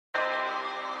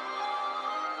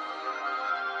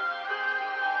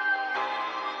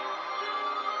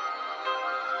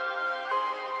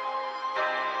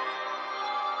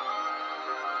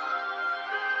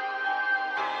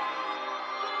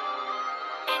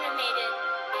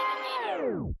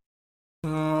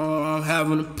I'm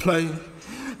having a play.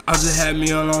 I just had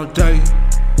me on all day.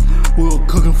 We were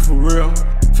cooking for real.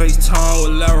 FaceTime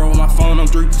with Lara on my phone, I'm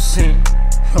 3%.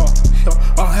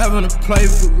 I'm having a play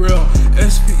for real.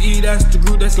 SPE, that's the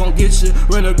group that's gon' get you.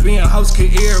 Rent a being house,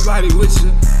 get everybody with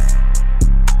you.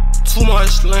 Too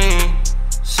much lean,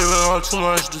 sipping on too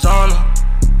much designer.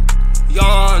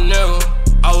 Young nigga,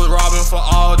 I was robbing for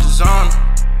all designer.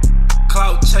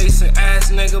 Clout chasing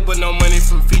ass nigga, but no money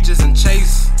from features and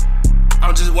chase.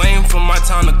 I'm just waiting for my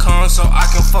time to come so I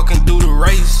can fucking do the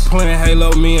race. Playing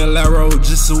Halo, me and Laro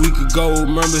just a week ago.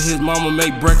 Remember his mama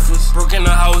made breakfast. Broke in the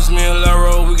house, me and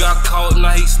Laro, we got caught, now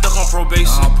he stuck on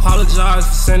probation. I apologize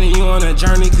for sending you on that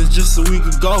journey, cause just a week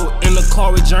ago, in the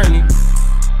car with Journey.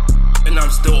 And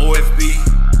I'm still OFB,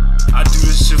 I do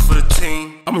this shit for the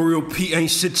team. I'm a real P,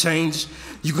 ain't shit changed.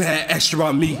 You can have extra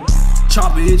by me.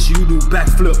 Chopper hits you, do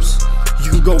backflips. You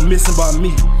can go missing by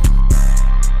me.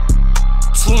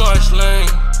 Too much lane,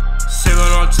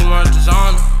 saving on too much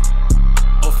designer.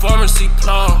 A pharmacy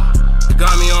plug,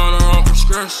 got me on the wrong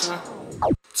prescription.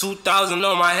 2,000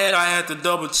 on my head, I had to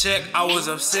double check, I was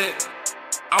upset.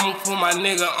 I'ma put my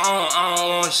nigga on, I don't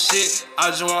want shit, I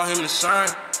just want him to shine.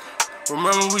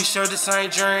 Remember we shared the same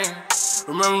dream,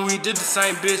 remember we did the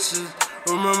same bitches,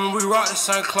 remember we rocked the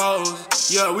same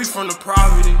clothes. Yeah, we from the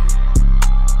poverty,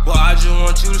 but I just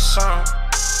want you to shine.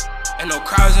 Ain't no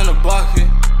crowds in the bucket,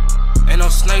 ain't no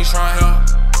snakes right here.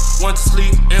 Went to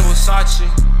sleep in Versace,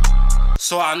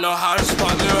 so I know how to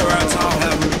spot little rats. I'm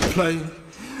having a play,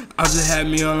 I just had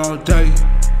me on all day.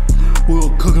 We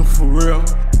were cooking for real.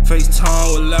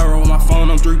 FaceTime with Lara on my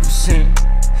phone, I'm 3%.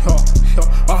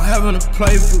 I'm having a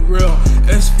play for real.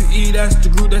 SPE, that's the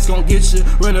group that's gon' get you.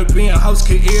 Rent a being house,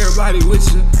 get everybody with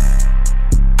you.